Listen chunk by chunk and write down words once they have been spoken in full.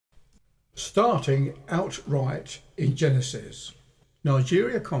Starting outright in Genesis.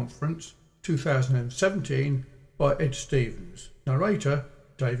 Nigeria Conference 2017 by Ed Stevens. Narrator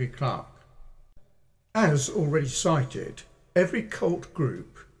David Clark. As already cited, every cult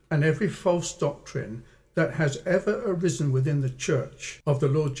group and every false doctrine that has ever arisen within the Church of the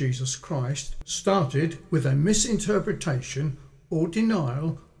Lord Jesus Christ started with a misinterpretation or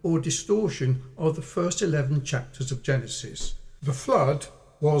denial or distortion of the first 11 chapters of Genesis. The flood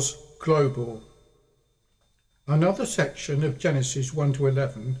was global. Another section of Genesis 1 to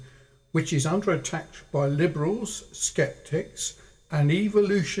 11, which is under attack by liberals, skeptics, and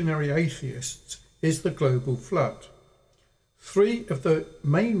evolutionary atheists, is the global flood. Three of the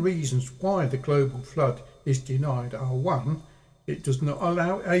main reasons why the global flood is denied are: 1, it does not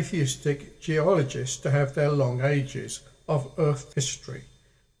allow atheistic geologists to have their long ages of Earth history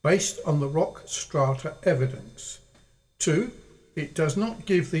based on the rock strata evidence. 2, it does not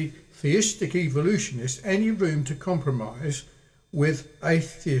give the theistic evolutionists any room to compromise with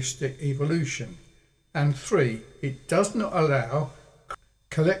atheistic evolution. And 3, it does not allow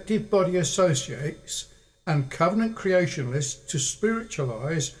collective body associates and covenant creationists to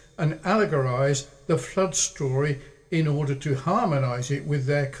spiritualize and allegorize the flood story in order to harmonize it with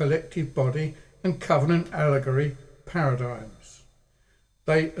their collective body and covenant allegory paradigms.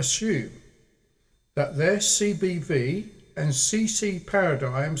 They assume that their CBV and CC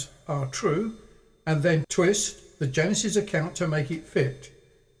paradigms are true and then twist the Genesis account to make it fit.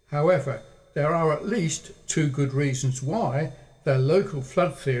 However, there are at least 2 good reasons why their local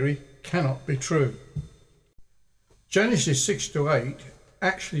flood theory cannot be true. Genesis 6 to 8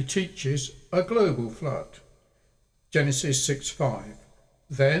 actually teaches a global flood. Genesis 6:5.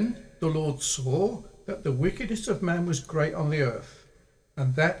 Then the Lord saw that the wickedness of man was great on the earth,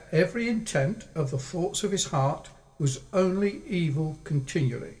 and that every intent of the thoughts of his heart was only evil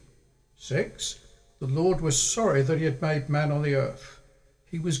continually. 6. The Lord was sorry that he had made man on the earth.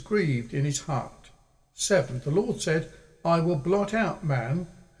 He was grieved in his heart. 7. The Lord said, I will blot out man,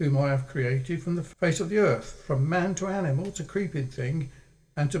 whom I have created, from the face of the earth, from man to animal to creeping thing,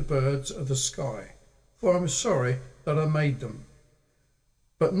 and to birds of the sky. For I am sorry that I made them.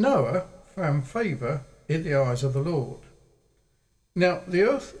 But Noah found favour in the eyes of the Lord. Now the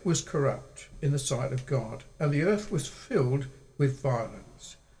earth was corrupt in the sight of God, and the earth was filled with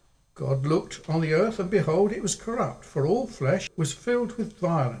violence. God looked on the earth, and behold, it was corrupt, for all flesh was filled with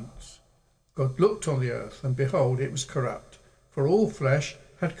violence. God looked on the earth, and behold, it was corrupt, for all flesh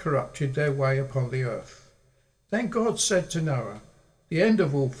had corrupted their way upon the earth. Then God said to Noah, the end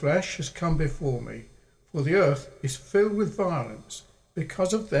of all flesh has come before me, for the earth is filled with violence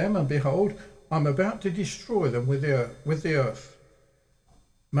because of them, and behold, I am about to destroy them with the earth.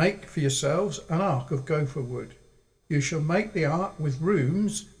 Make for yourselves an ark of gopher wood. You shall make the ark with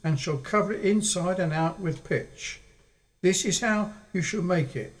rooms, and shall cover it inside and out with pitch. This is how you shall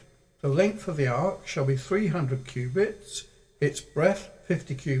make it. The length of the ark shall be 300 cubits, its breadth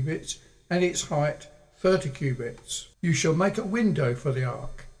 50 cubits, and its height 30 cubits. You shall make a window for the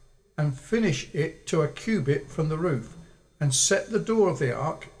ark, and finish it to a cubit from the roof, and set the door of the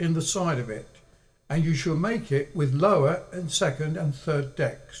ark in the side of it. And you shall make it with lower and second and third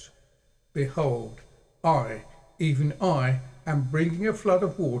decks. Behold, I, even I, am bringing a flood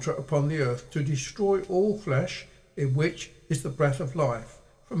of water upon the earth to destroy all flesh, in which is the breath of life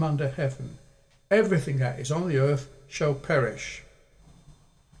from under heaven. Everything that is on the earth shall perish.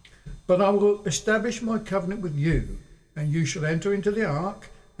 But I will establish my covenant with you, and you shall enter into the ark,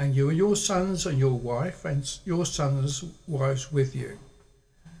 and you and your sons and your wife and your sons' wives with you.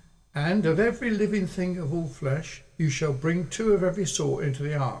 And of every living thing of all flesh you shall bring 2 of every sort into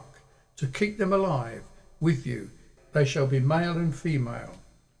the ark, to keep them alive with you. They shall be male and female.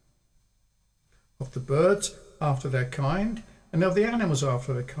 Of the birds after their kind, and of the animals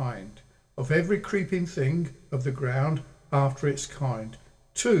after their kind, of every creeping thing of the ground after its kind.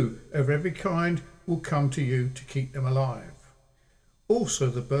 2 of every kind will come to you to keep them alive. Also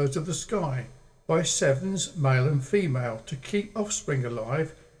the birds of the sky, by 7s, male and female, to keep offspring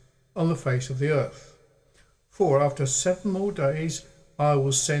alive on the face of the earth. For after 7 more days I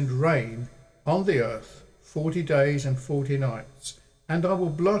will send rain on the earth 40 days and 40 nights, and I will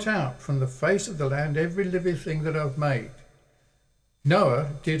blot out from the face of the land every living thing that I have made. Noah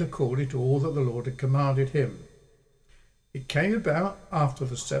did according to all that the Lord had commanded him. It came about after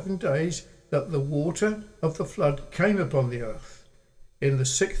the 7 days that the water of the flood came upon the earth. In the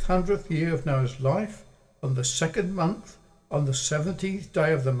 600th year of Noah's life, on the 2nd month, on the 17th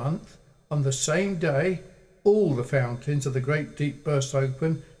day of the month, on the same day, all the fountains of the great deep burst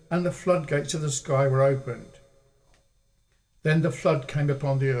open, and the floodgates of the sky were opened. Then the flood came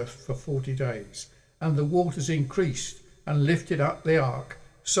upon the earth for 40 days, and the waters increased and lifted up the ark,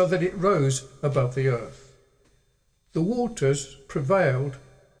 so that it rose above the earth. The waters prevailed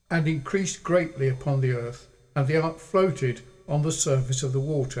and increased greatly upon the earth, and the ark floated on the surface of the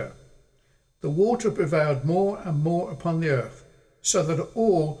water. The water prevailed more and more upon the earth, so that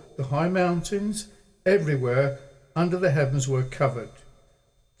all the high mountains everywhere under the heavens were covered.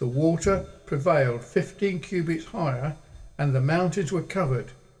 The water prevailed 15 cubits higher, and the mountains were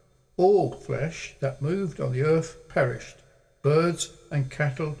covered. All flesh that moved on the earth perished, birds and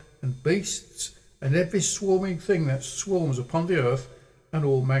cattle and beasts, and every swarming thing that swarms upon the earth, and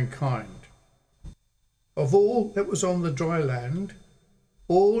all mankind. Of all that was on the dry land,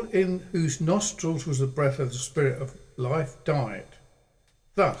 all in whose nostrils was the breath of the Spirit of life died.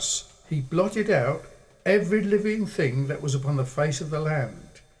 Thus he blotted out every living thing that was upon the face of the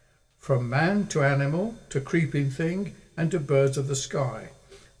land, from man to animal to creeping thing and to birds of the sky,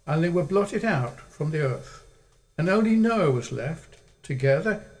 and they were blotted out from the earth. And only Noah was left,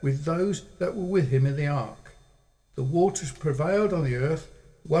 together with those that were with him in the ark. The waters prevailed on the earth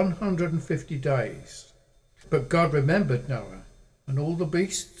 150 days. But God remembered Noah, and all the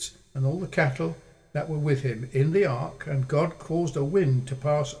beasts and all the cattle that were with him in the ark, and God caused a wind to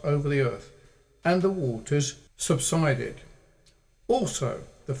pass over the earth, and the waters subsided. Also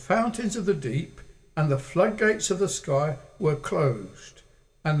the fountains of the deep and the floodgates of the sky were closed,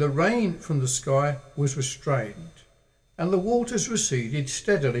 and the rain from the sky was restrained, and the waters receded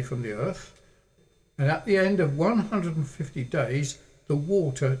steadily from the earth, and at the end of 150 days the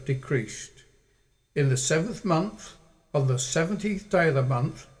water decreased. In the 7th month, on the 17th day of the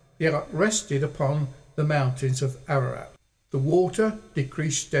month, the ark rested upon the mountains of Ararat. The water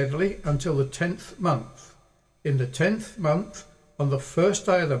decreased steadily until the 10th month. In the 10th month, on the 1st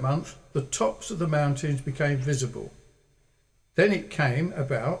day of the month, the tops of the mountains became visible. Then it came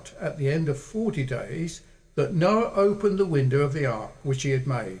about at the end of 40 days that Noah opened the window of the ark which he had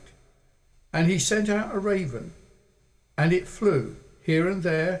made, and he sent out a raven, and it flew here and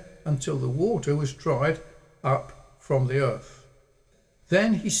there until the water was dried up from the earth.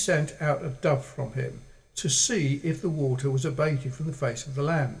 Then he sent out a dove from him to see if the water was abated from the face of the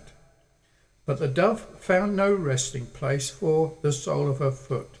land. But the dove found no resting place for the sole of her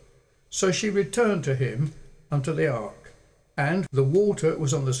foot. So she returned to him unto the ark, and the water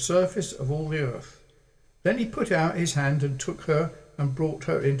was on the surface of all the earth. Then he put out his hand and took her and brought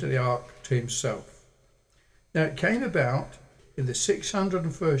her into the ark to himself. Now it came about in the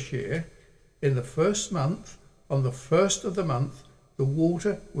 601st year, in the 1st month, on the 1st of the month, the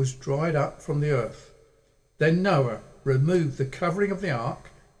water was dried up from the earth. Then Noah removed the covering of the ark,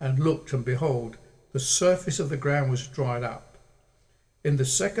 and looked, and behold, the surface of the ground was dried up. In the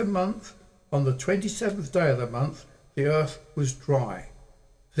 2nd month, on the 27th day of the month, the earth was dry.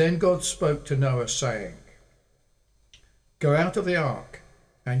 Then God spoke to Noah, saying, Go out of the ark,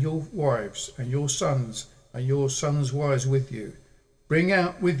 and your wives, and your sons wives with you. Bring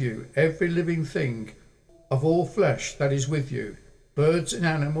out with you every living thing of all flesh that is with you, birds and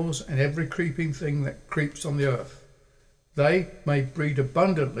animals, and every creeping thing that creeps on the earth. They may breed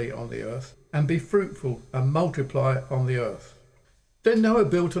abundantly on the earth, and be fruitful and multiply on the earth. Then Noah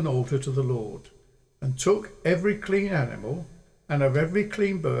built an altar to the Lord, and took every clean animal, and of every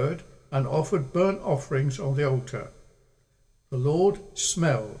clean bird, and offered burnt offerings on the altar. The Lord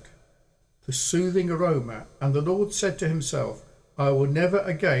smelled the soothing aroma, and the Lord said to himself, I will never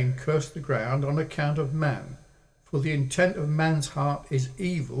again curse the ground on account of man, for the intent of man's heart is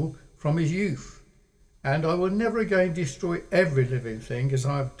evil from his youth. And I will never again destroy every living thing as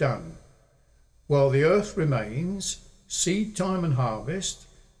I have done. While the earth remains, seed time and harvest,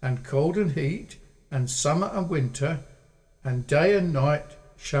 and cold and heat, and summer and winter, and day and night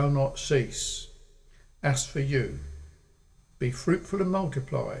shall not cease. As for you, be fruitful and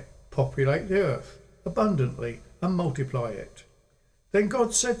multiply, populate the earth abundantly and multiply it. Then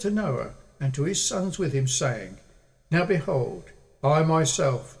God said to Noah and to his sons with him, saying, Now behold, I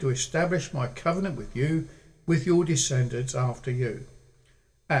myself do establish my covenant with you, with your descendants after you,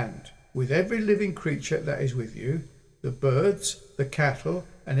 and with every living creature that is with you, the birds, the cattle,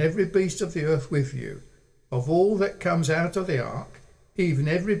 and every beast of the earth with you. Of all that comes out of the ark, even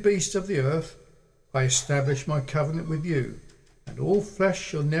every beast of the earth, I establish my covenant with you, and all flesh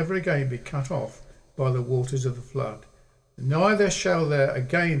shall never again be cut off by the waters of the flood. Neither shall there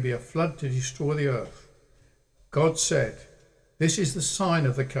again be a flood to destroy the earth. God said, This is the sign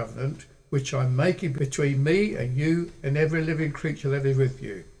of the covenant which I am making between me and you and every living creature that is with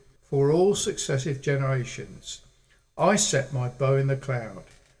you, for all successive generations. I set my bow in the cloud,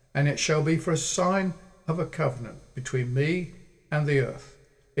 and it shall be for a sign of a covenant between me and the earth.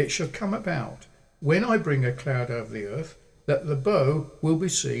 It shall come about, when I bring a cloud over the earth, that the bow will be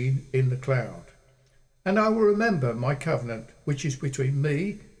seen in the cloud. And I will remember my covenant, which is between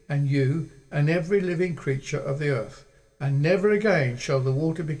me and you and every living creature of the earth. And never again shall the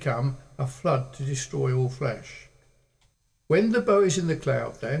water become a flood to destroy all flesh. When the bow is in the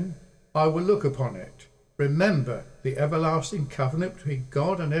cloud, then I will look upon it. Remember the everlasting covenant between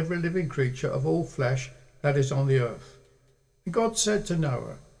God and every living creature of all flesh that is on the earth. And God said to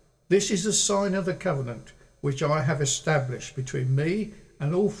Noah, This is a sign of the covenant which I have established between me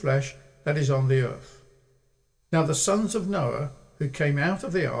and all flesh that is on the earth. Now the sons of Noah who came out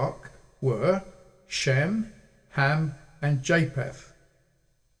of the ark were Shem, Ham, and Japheth.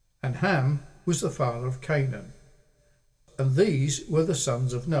 And Ham was the father of Canaan. And these were the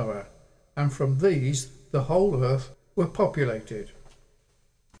sons of Noah, and from these the whole earth were populated.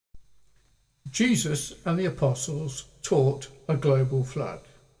 Jesus and the apostles taught a global flood.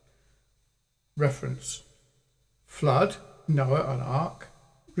 Reference: flood, Noah and ark.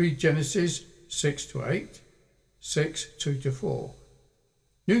 Read Genesis 6-8, 6:2-4.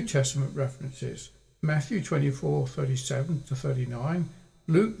 New Testament references: Matthew 24:37-39,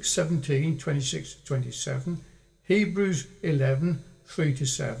 Luke 17:26-27, Hebrews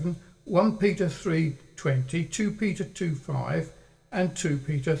 11:3-7, 1 Peter 3:20, 2 Peter 2:5, and 2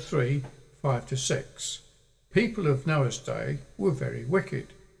 Peter 3:5-6. People of Noah's day were very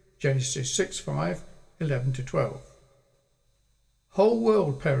wicked. Genesis 6:5, 11-12. Whole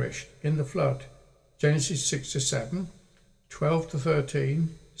world perished in the flood. Genesis 6-7, 12-13,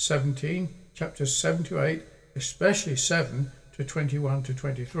 17, chapters 7-8, especially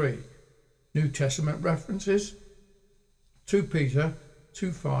 7-21-23. New Testament references: 2 Peter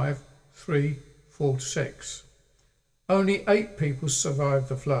 2:5, 3, 4-6. Only 8 people survived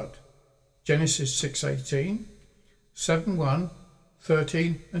the flood. Genesis 6:18, 7:1,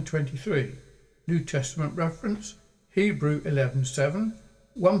 13 and 23. New Testament reference: Hebrew 11:7,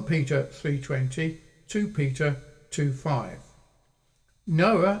 1 Peter 3:20, 2 Peter 2:5.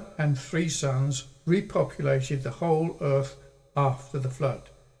 Noah and 3 sons repopulated the whole earth after the flood.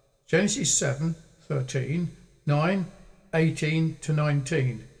 Genesis 7:13, 9,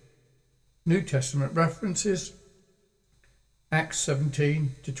 18-19. New Testament references: Acts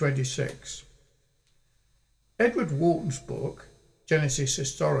 17-26. Edward Wharton's book, Genesis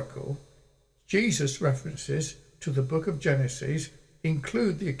Historical, Jesus references to the book of Genesis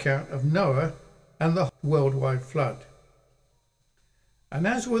include the account of Noah and the worldwide flood. And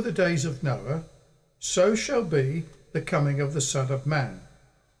as were the days of Noah, so shall be the coming of the Son of Man.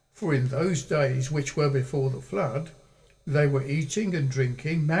 For in those days which were before the flood, they were eating and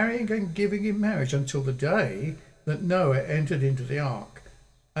drinking, marrying and giving in marriage until the day that Noah entered into the ark.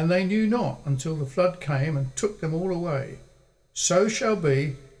 And they knew not until the flood came and took them all away. So shall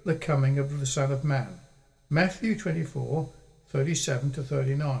be the coming of the Son of Man. Matthew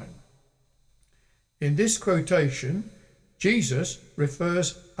 24:37-39. In this quotation, Jesus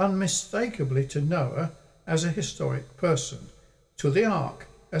refers unmistakably to Noah as a historic person, to the ark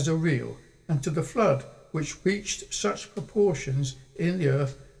as a real, and to the flood which reached such proportions in the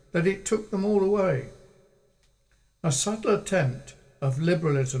earth that it took them all away. A subtle attempt of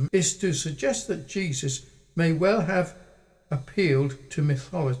liberalism is to suggest that Jesus may well have appealed to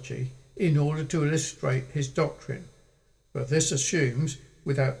mythology in order to illustrate his doctrine, but this assumes,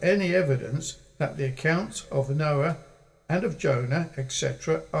 without any evidence, that the accounts of Noah and of Jonah,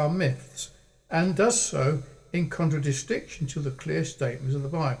 etc., are myths, and does so in contradistinction to the clear statements of the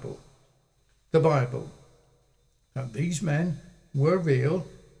Bible. That these men were real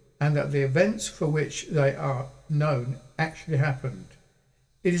and that the events for which they are known actually happened.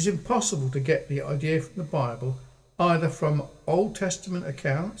 It is impossible to get the idea from the Bible either from Old Testament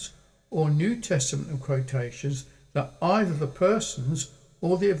accounts or New Testament quotations that either the persons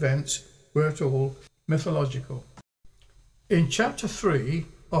or the events were at all mythological. In chapter 3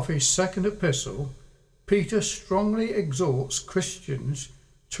 of his second epistle, Peter strongly exhorts Christians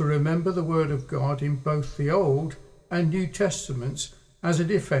to remember the word of God in both the Old and New Testaments as a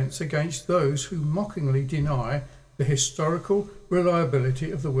defence against those who mockingly deny the historical reliability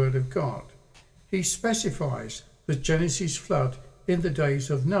of the word of God. He specifies the Genesis flood in the days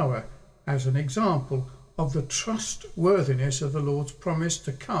of Noah as an example of the trustworthiness of the Lord's promise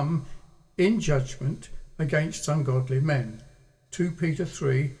to come in judgment against ungodly men. 2 Peter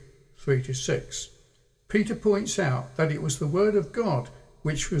 3:3-6. Peter points out that it was the word of God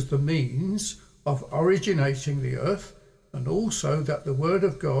which was the means of originating the earth, and also that the word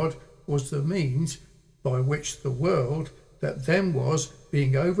of God was the means by which the world that then was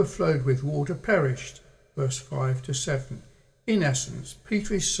being overflowed with water perished, verse 5 to 7. In essence,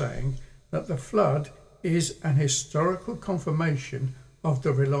 Peter is saying that the flood is an historical confirmation of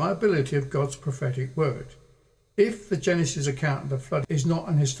the reliability of God's prophetic word. If the Genesis account of the flood is not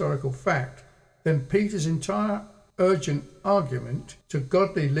an historical fact, then Peter's entire urgent argument to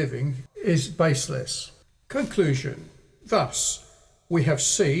godly living is baseless. Conclusion. Thus, we have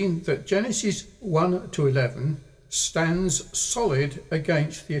seen that Genesis 1 to 11 stands solid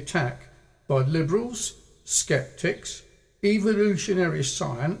against the attack by liberals, skeptics, evolutionary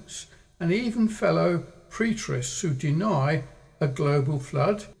science, and even fellow preterists who deny a global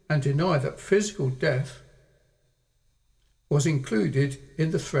flood and deny that physical death was included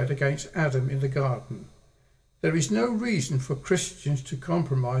in the threat against Adam in the garden. There is no reason for Christians to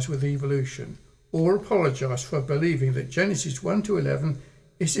compromise with evolution or apologise for believing that Genesis 1 to 11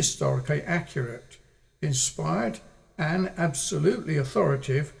 is historically accurate, inspired and absolutely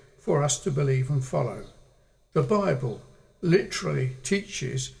authoritative for us to believe and follow. The Bible literally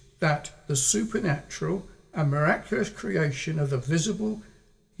teaches that the supernatural and miraculous creation of the visible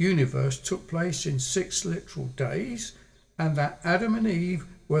universe took place in 6 literal days, and that Adam and Eve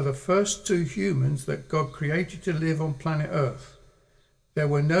were the first 2 humans that God created to live on planet Earth. There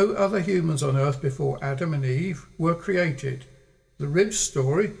were no other humans on Earth before Adam and Eve were created. The rib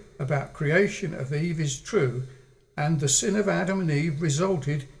story about creation of Eve is true, and the sin of Adam and Eve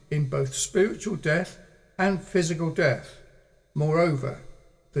resulted in both spiritual death and physical death. Moreover,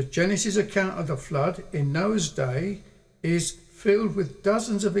 the Genesis account of the flood in Noah's day is filled with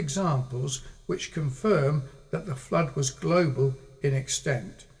dozens of examples which confirm that the flood was global in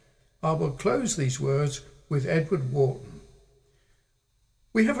extent. I will close these words with Edward Wharton.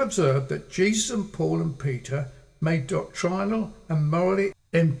 We have observed that Jesus and Paul and Peter made doctrinal and morally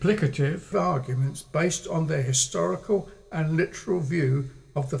implicative arguments based on their historical and literal view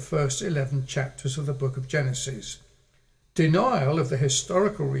of the first 11 chapters of the book of Genesis. Denial of the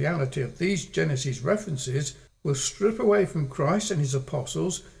historical reality of these Genesis references will strip away from Christ and his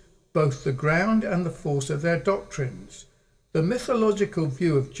apostles both the ground and the force of their doctrines. The mythological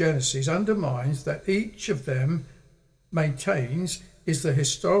view of Genesis undermines that each of them maintains is the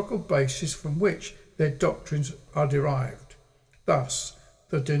historical basis from which their doctrines are derived. Thus,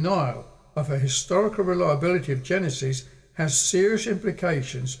 the denial of a historical reliability of Genesis has serious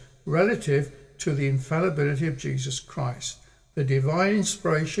implications relative to the infallibility of Jesus Christ, the divine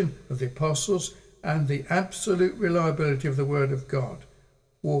inspiration of the apostles, and the absolute reliability of the Word of God.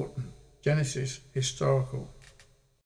 Wharton, Genesis Historical.